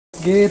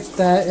Get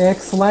that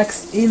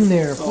Exlax in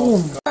there.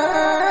 Boom.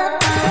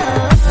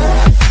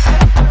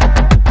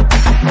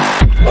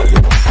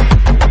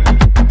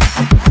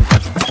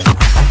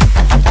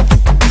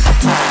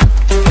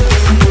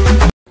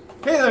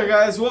 Hey there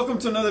guys, welcome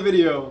to another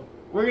video.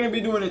 We're going to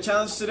be doing a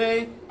challenge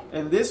today,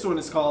 and this one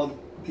is called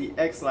the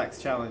Exlax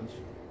challenge.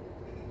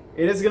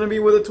 It is going to be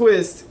with a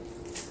twist.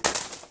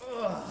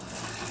 Ugh,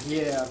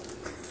 yeah.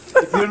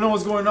 If you don't know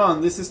what's going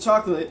on, this is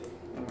chocolate,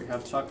 and we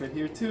have chocolate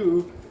here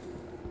too.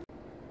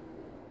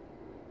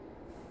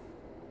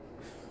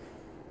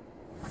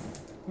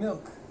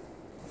 Milk.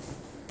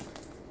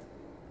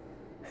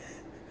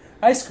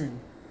 Ice cream.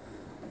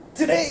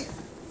 Today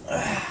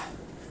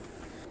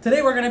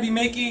we're gonna be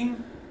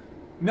making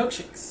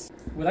milkshakes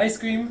with ice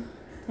cream,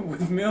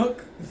 with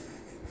milk,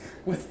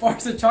 with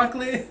bars of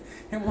chocolate,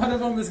 and one of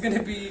them is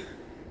gonna be,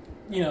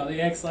 you know, the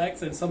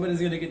Exlax, and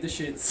somebody's gonna get the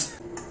shits.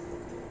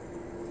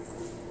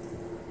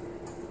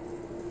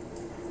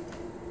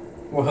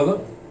 Well,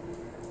 hello.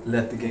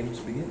 Let the games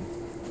begin.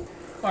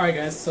 Alright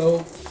guys,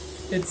 so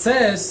it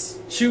says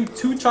chew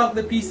 2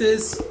 chocolate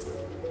pieces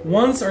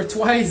once or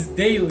twice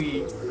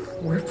daily.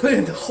 We're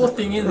putting the whole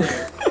thing in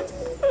there.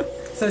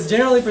 It says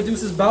generally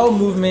produces bowel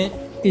movement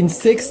In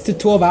 6 to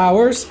 12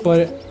 hours,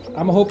 but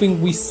I'm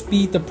hoping we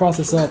speed the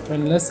process up.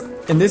 And let's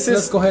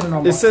go ahead and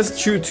unbox. It says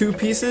chew 2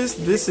 pieces.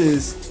 This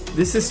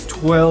is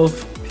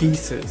 12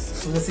 pieces.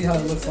 So let's see how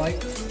it looks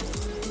like.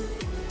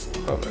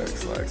 Oh,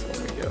 Exlax, oh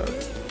my god.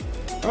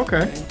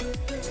 Okay.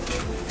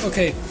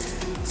 Okay,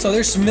 so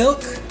there's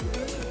milk,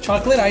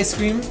 chocolate ice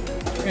cream,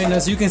 and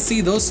as you can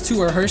see, those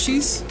two are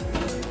Hershey's.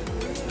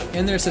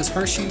 And there says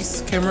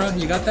Hershey's. Camera,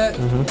 you got that?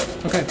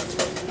 Mm-hmm. Okay.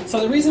 So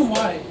the reason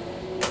why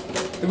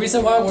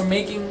we're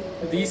making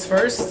these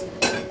first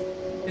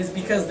is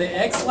because the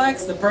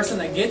Exlax, the person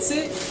that gets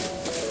it,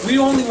 we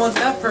only want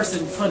that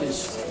person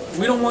punished.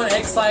 We don't want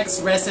Exlax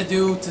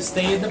residue to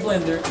stay in the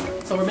blender,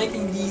 so we're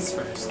making these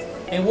first.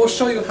 And we'll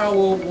show you how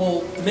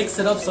we'll mix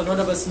it up so none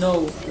of us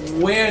know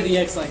where the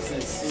Exlax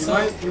is.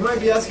 You might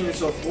be asking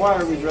yourself, why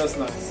are we dressed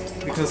nice?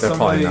 Because They're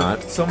probably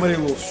not. somebody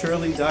will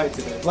surely die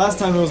today. Last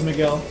time it was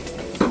Miguel.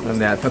 And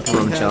that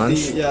pepperoni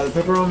challenge. The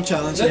pepperoni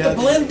challenge. Let the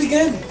blend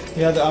begin.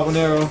 He had the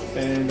habanero,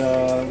 and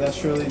that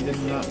surely did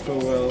not go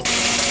well.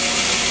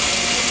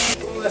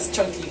 Oh, that's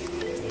chunky.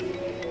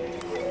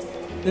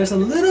 There's a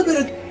little bit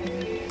of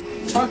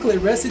chocolate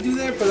residue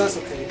there, but that's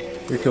okay.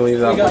 We can leave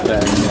that with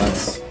that.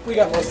 Yes. We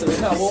got most of it.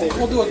 Now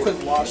we'll do a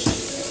quick wash.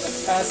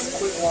 Fast,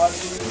 quick wash.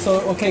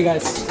 So, okay,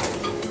 guys.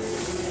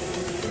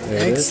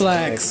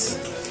 Exlax.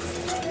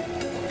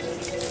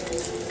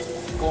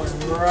 Going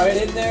right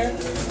in there.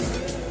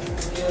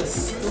 Get a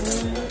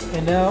spoon.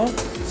 And now,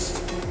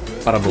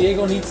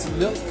 Diego needs some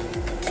milk.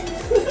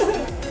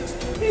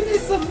 He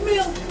needs some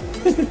milk.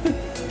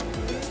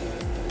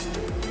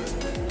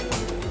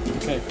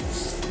 Okay.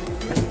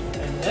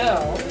 And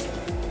now,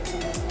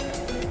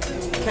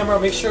 camera,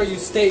 make sure you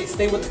stay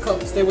with the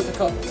cup. Stay with the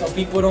cup, so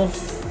people don't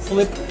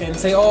flip and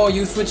say, "Oh,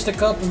 you switched the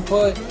cup and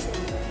put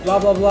blah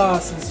blah blah."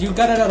 Since you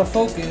got it out of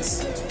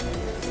focus.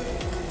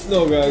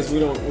 No, guys, we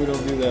don't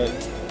do that.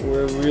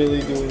 We're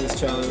really doing this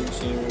challenge,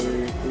 and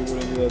we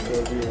wouldn't do that to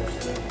our viewers.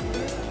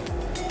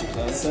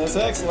 That's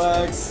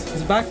Exlax.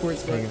 It's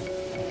backwards, man.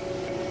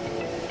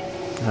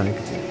 Honey,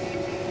 continue.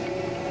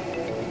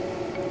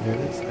 There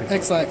it is.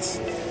 Exlax.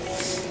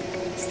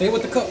 Stay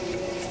with the cup.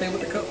 Stay with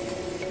the cup.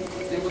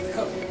 Stay with the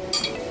cup.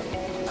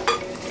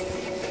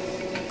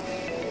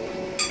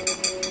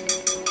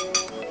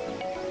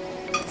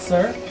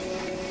 Sir,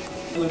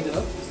 blend it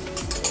up.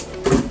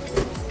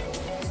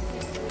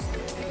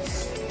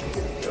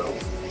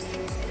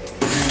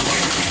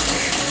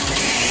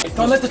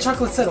 Don't let the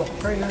chocolate settle.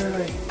 Hurry.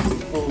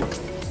 Oh.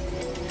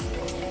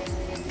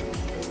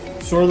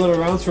 Swirl it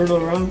around,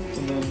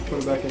 and then put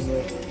it back in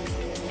there.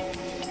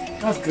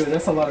 That's good.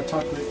 That's a lot of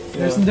chocolate.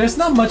 Yeah. There's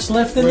not much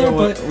left in there,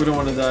 but we don't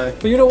want to die.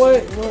 But you know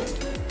what?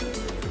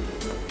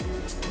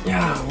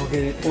 Yeah, we'll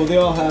get it. Well, they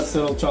all have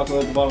settled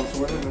chocolate at the bottom, so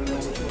we're not gonna know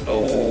which one.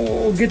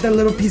 Oh, get that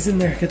little piece in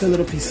there. Get that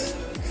little piece.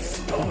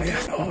 Oh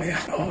yeah.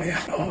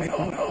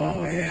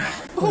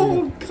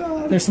 Oh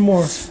god. There's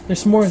more.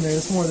 There's more in there.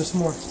 There's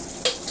more.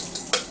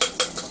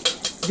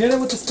 Get it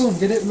with the spoon.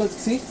 Get it. Look,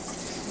 see?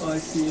 Oh, I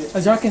see it.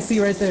 As y'all can see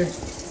right there.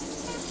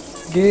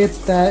 Get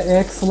that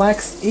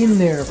Exlax in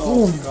there.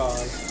 Oh Boom.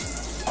 god.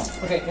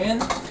 Okay,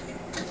 and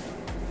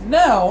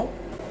now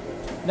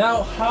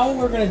how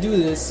we're gonna do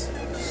this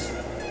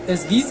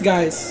is these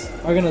guys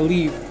are gonna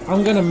leave.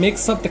 I'm gonna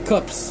mix up the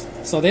cups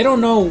so they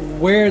don't know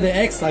where the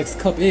Exlax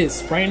cup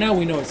is. Right now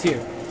we know it's here.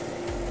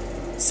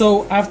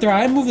 So after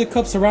I move the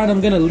cups around,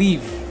 I'm gonna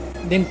leave.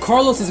 Then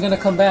Carlos is gonna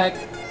come back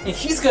and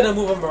he's gonna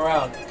move them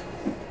around.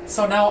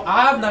 So now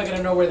I'm not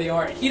gonna know where they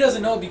are. He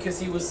doesn't know because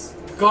he was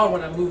gone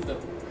when I moved them.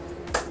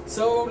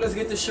 So let's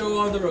get the show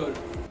on the road.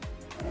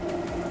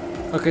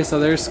 Okay, so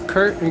there's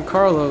Kurt and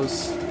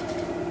Carlos.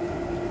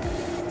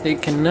 They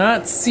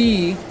cannot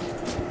see.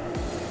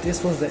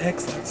 This was the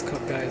Exlax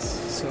cup, guys.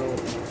 So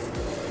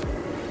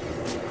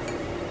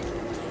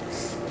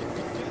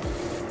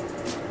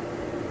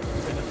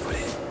we're gonna put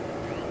it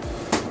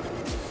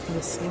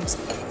the same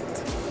spot.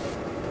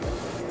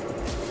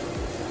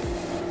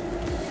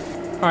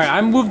 Alright,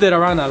 I moved it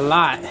around a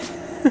lot.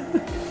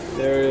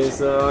 There is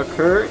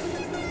Kurt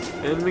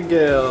and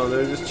Miguel.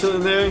 They're just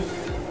chilling there.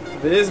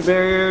 This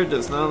barrier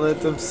does not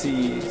let them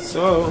see,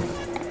 so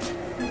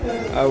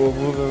I will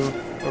move him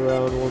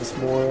around once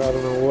more. I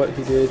don't know what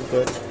he did,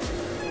 but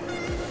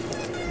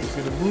I'm just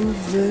gonna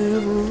move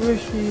them over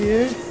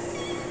here.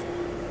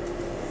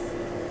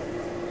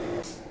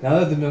 Now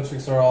that the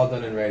milkshakes are all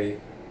done and ready,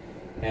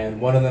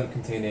 and one of them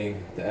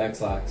containing the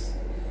Exlax,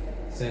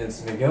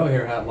 since Miguel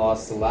here had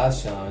lost the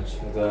last challenge,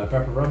 the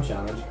pepper rum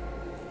challenge,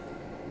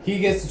 he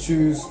gets to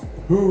choose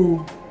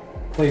who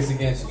plays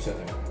against each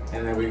other,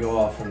 and then we go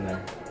off from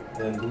there.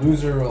 Then the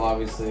loser will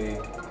obviously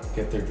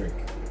get their drink.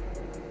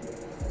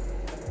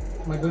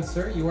 My good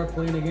sir, you are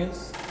playing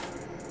against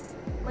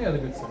my other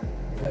good sir.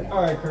 Okay.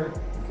 Alright, Kurt.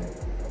 Okay.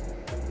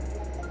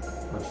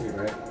 I'll shoot,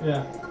 right?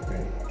 Yeah.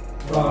 Ready.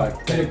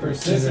 Rock, paper,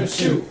 scissors,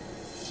 shoot!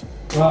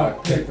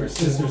 Rock, paper,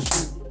 scissors,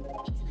 shoot!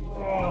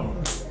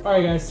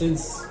 Alright guys,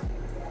 since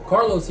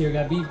Carlos here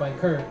got beat by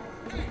Kurt,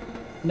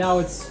 now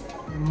it's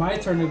my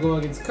turn to go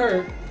against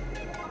Kurt,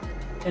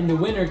 and the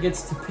winner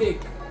gets to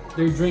pick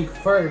their drink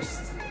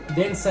first,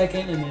 then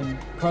second, and then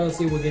Carlos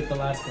here will get the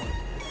last one.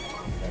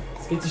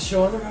 Let's get the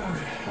show on the road.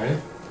 Ready?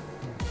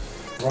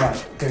 Rock,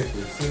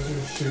 paper,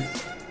 scissors,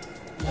 shoot.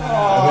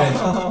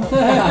 Oh.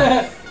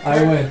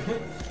 I win.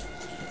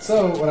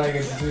 So what I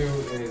get to do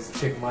is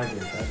pick my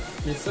drink, right?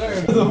 Yes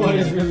sir. The one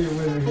is really a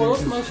winner here. Well,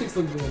 those milkshakes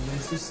look good.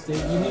 It's just you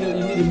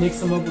need to mix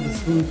them up with a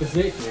spoon because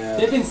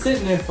they've been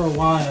sitting there for a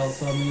while.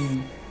 So I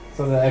mean,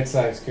 So the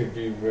Exlax could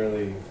be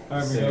really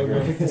Alright, sick, Miguel, go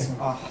right? pick this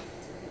one.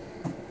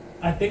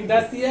 I think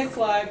that's the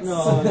Exlax.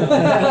 No.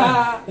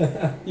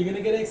 You're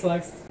gonna get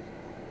Exlax.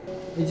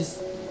 They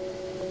just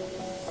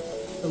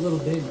a little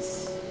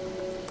dense.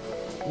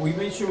 We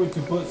made sure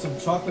to put some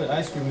chocolate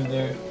ice cream in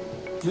there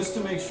just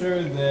to make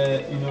sure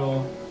that, you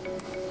know,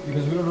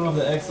 because we don't know if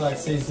the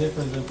Exlax tastes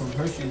different than from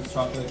Hershey's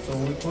chocolate, so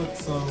we put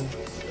some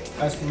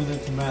ice cream in there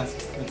to mask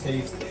the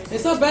taste.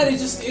 It's not bad.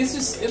 It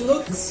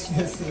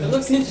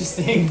looks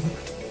interesting.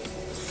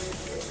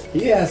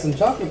 He has some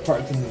chocolate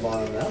parts in the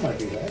bottom. That might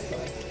be the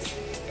Exlax.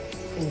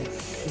 Oh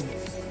shoot.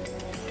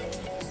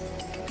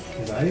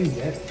 Because I didn't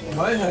get it.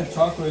 Mine had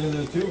chocolate in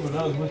there too, but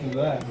not as much as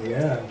that.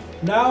 Yeah.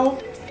 Now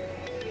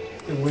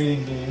The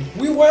waiting game.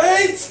 we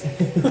wait.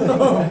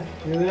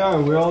 Here they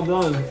are, we're all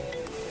done.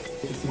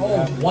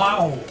 Oh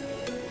wow.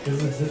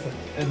 This looks different.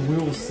 And we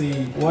will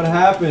see what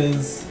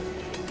happens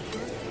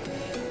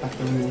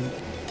after we win.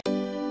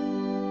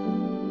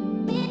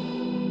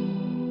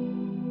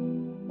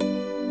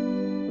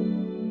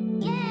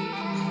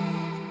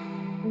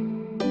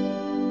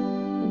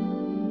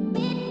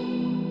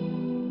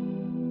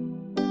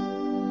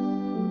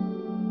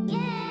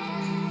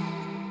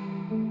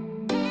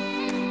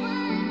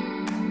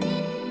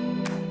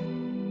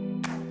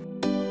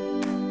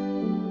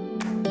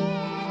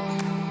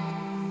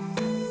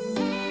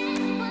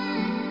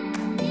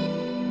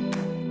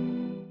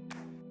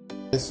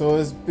 So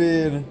it's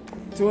been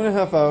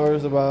 2.5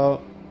 hours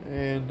about,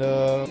 and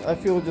I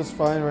feel just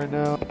fine right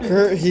now.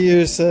 Kurt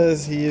here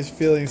says he is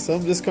feeling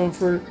some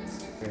discomfort.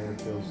 And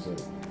it feels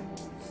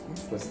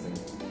twisting.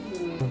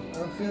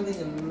 I'm feeling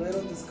a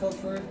little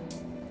discomfort.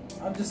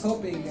 I'm just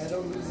hoping I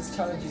don't lose this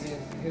challenge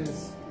again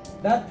because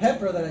that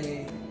pepper that I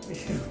ate.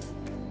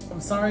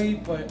 I'm sorry,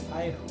 but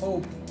I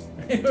hope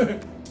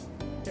it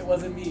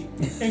wasn't me.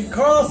 And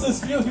Carlos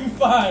is feeling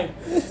fine,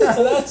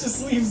 so that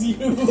just leaves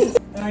you.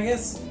 And I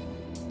guess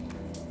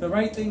the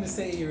right thing to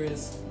say here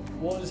is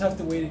we'll just have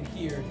to wait in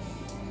here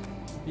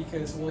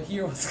because we'll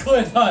hear what's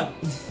going on,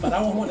 but I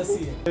won't want to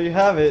see it. There you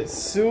have it.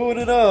 Soon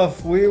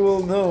enough, we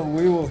will know.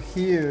 We will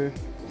hear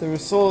the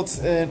results,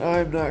 and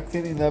I'm not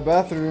cleaning that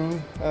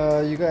bathroom.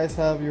 You guys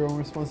have your own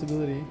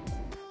responsibility.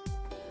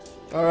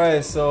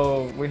 Alright,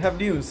 so we have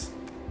news.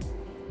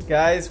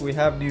 Guys, we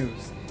have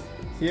news.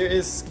 Here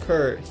is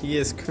Kurt. He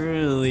is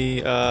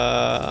currently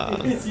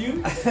It's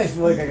you? I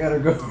feel like I gotta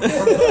go.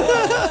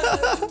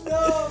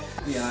 No.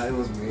 Yeah, it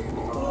was me.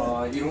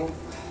 You don't.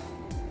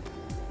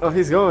 Oh,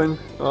 he's going.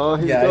 Oh,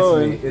 he's Yeah,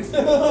 going. it's me. It's me.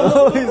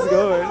 Oh, he's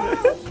going.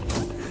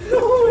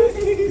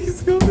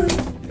 He's going.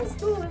 He's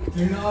going.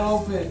 You're not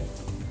open.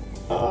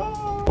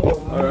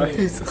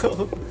 Alright,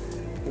 so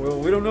well,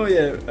 we don't know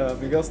yet.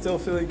 Miguel's still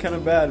feeling kind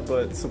of bad,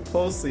 but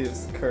supposedly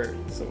it's Kurt.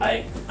 So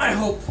I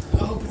hope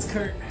it's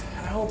Kurt.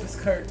 I hope it's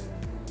Kurt.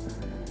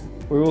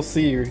 we will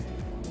see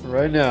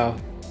right now.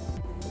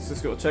 Let's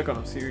just go check on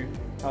him, see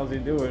how's he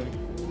doing.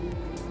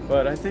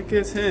 But I think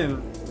it's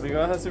him.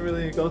 Miguel hasn't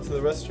really gone to the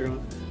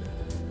restroom.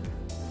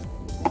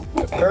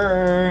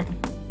 Kurt.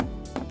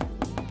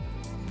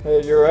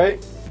 Hey, you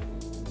right?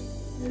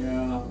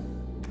 Yeah.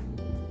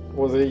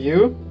 Was it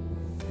you?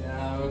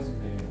 Yeah, it was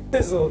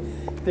me. So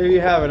there you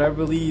have it. I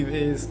believe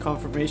is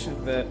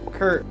confirmation that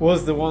Kurt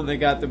was the one that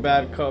got the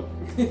bad cup.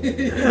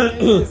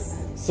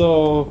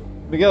 So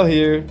Miguel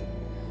here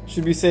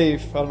should be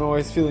safe. I don't know why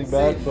he's feeling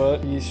bad, Safe.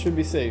 but he should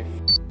be safe.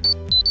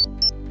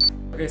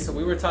 Okay, so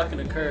we were talking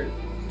to Kurt.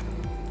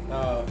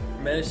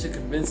 Managed to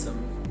convince him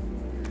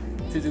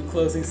to do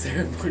closing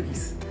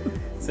ceremonies.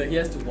 So he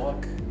has to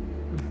walk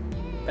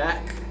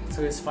back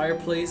to his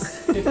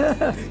fireplace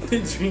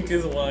and drink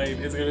his wine.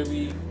 It's gonna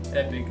be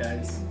epic,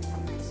 guys.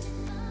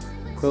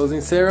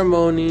 Closing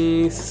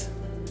ceremonies.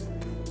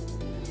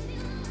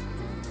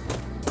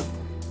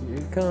 Here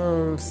it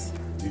comes.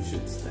 You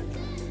should stand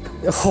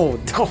Oh,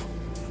 no.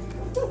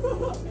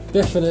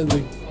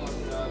 Definitely.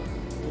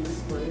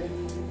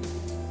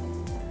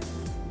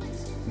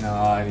 No,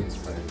 I need to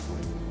spray it.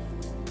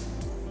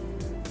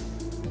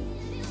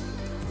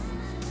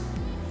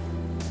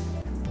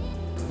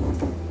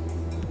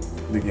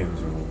 The game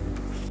is over.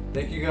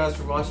 Thank you guys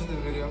for watching the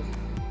video.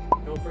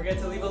 Don't forget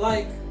to leave a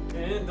like.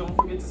 And don't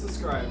forget to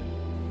subscribe.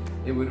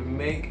 It would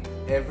make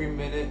every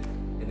minute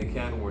in the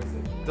can worth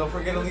it. Don't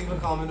forget to leave a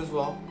comment as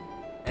well.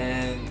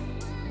 And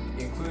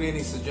include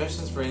any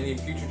suggestions for any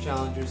future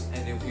challenges.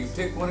 And if you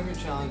pick one of your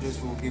challenges,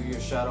 we'll give you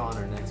a shout out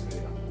on our next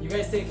video. You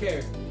guys take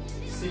care.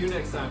 See you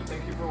next time.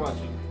 Thank you for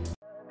watching.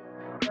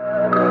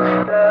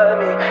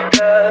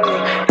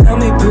 Tell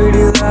me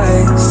pretty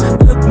lies,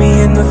 look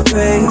me in the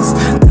face.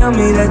 Tell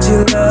me that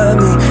you love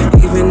me,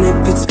 even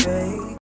if it's fake.